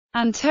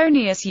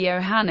Antonius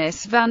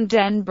Johannes van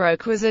den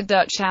Broek was a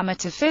Dutch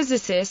amateur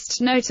physicist,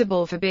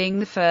 notable for being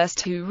the first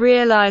who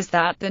realized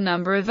that the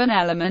number of an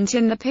element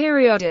in the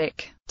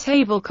periodic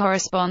table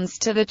corresponds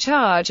to the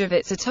charge of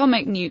its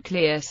atomic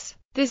nucleus.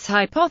 This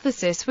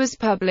hypothesis was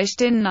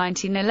published in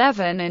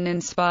 1911 and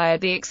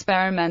inspired the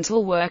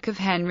experimental work of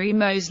Henry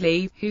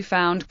Moseley, who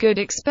found good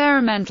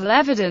experimental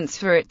evidence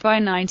for it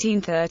by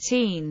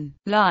 1913.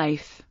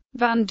 Life.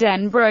 Van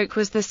den Broek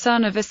was the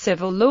son of a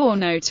civil law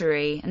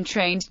notary, and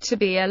trained to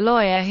be a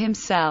lawyer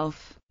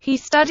himself. He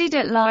studied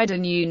at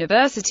Leiden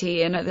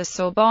University and at the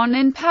Sorbonne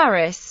in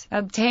Paris,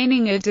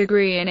 obtaining a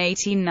degree in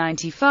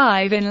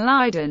 1895 in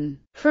Leiden.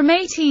 From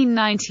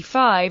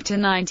 1895 to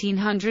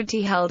 1900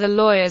 he held a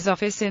lawyer's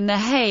office in The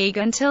Hague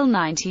until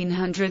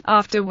 1900,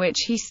 after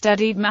which he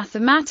studied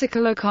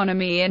mathematical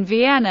economy in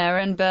Vienna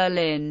and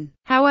Berlin.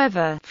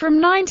 However,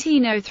 from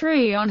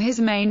 1903 on his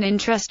main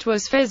interest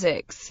was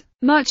physics.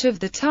 Much of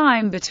the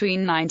time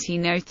between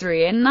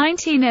 1903 and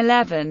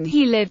 1911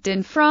 he lived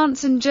in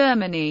France and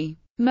Germany.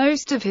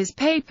 Most of his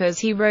papers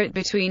he wrote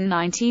between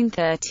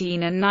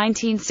 1913 and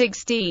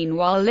 1916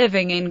 while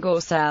living in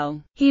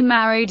Gorsel. He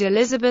married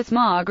Elizabeth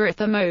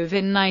Margaretha Mauve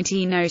in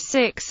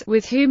 1906,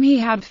 with whom he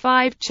had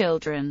 5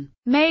 children.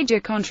 Major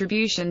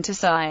contribution to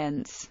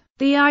science.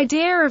 The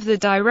idea of the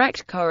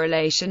direct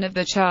correlation of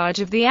the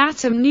charge of the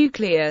atom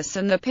nucleus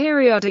and the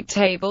periodic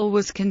table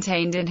was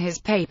contained in his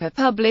paper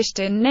published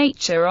in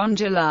Nature on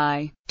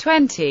July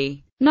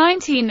 20,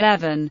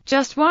 1911,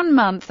 just 1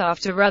 month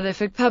after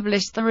Rutherford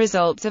published the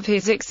results of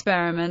his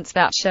experiments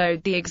that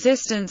showed the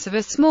existence of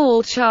a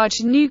small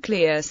charged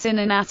nucleus in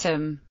an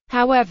atom.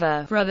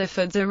 However,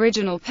 Rutherford's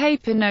original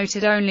paper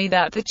noted only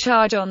that the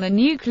charge on the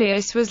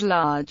nucleus was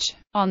large,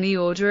 on the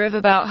order of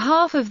about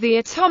half of the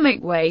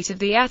atomic weight of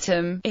the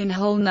atom, in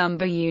whole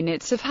number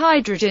units of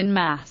hydrogen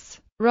mass.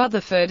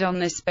 Rutherford on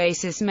this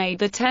basis made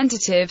the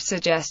tentative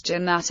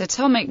suggestion that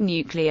atomic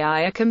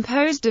nuclei are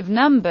composed of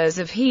numbers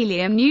of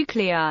helium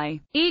nuclei,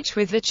 each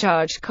with the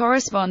charge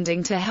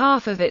corresponding to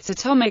half of its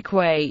atomic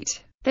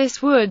weight.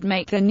 This would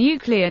make the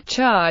nuclear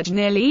charge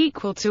nearly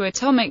equal to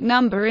atomic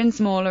number in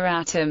smaller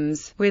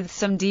atoms, with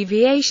some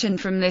deviation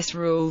from this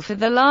rule for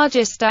the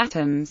largest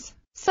atoms,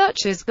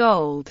 such as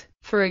gold.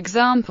 For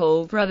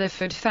example,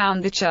 Rutherford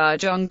found the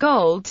charge on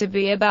gold to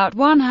be about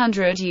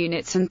 100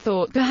 units and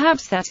thought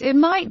perhaps that it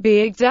might be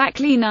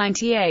exactly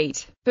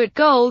 98. But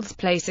gold's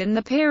place in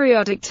the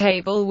periodic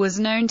table was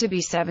known to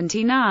be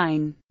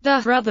 79.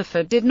 Thus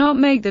Rutherford did not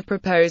make the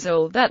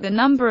proposal that the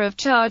number of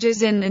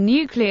charges in the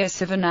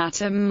nucleus of an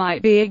atom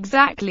might be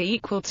exactly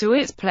equal to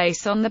its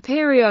place on the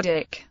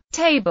periodic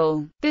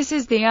table. This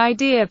is the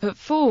idea put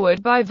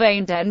forward by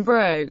Van den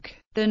Broek.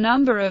 The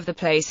number of the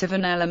place of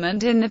an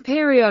element in the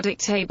periodic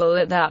table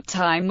at that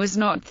time was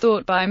not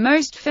thought by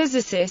most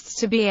physicists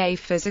to be a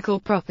physical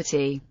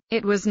property.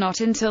 It was not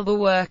until the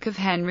work of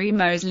Henry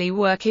Moseley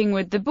working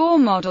with the Bohr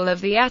model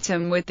of the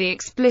atom with the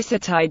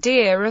explicit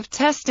idea of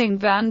testing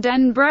Van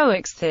den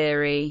Broek's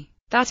theory,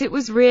 that it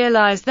was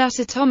realized that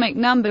atomic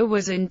number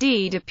was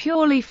indeed a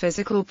purely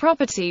physical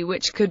property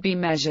which could be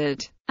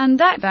measured, and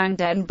that Van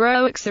den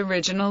Broek's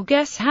original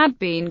guess had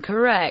been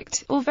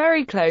correct, or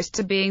very close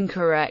to being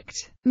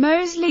correct.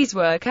 Moseley's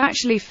work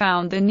actually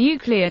found the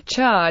nuclear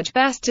charge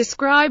best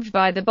described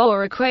by the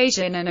Bohr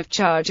equation and of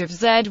charge of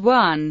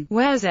Z1,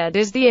 where Z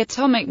is the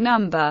atomic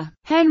number.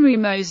 Henry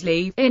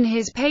Moseley, in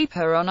his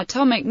paper on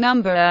atomic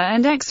number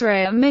and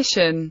X-ray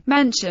emission,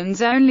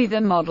 mentions only the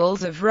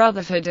models of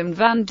Rutherford and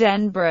Van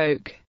den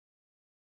Broek.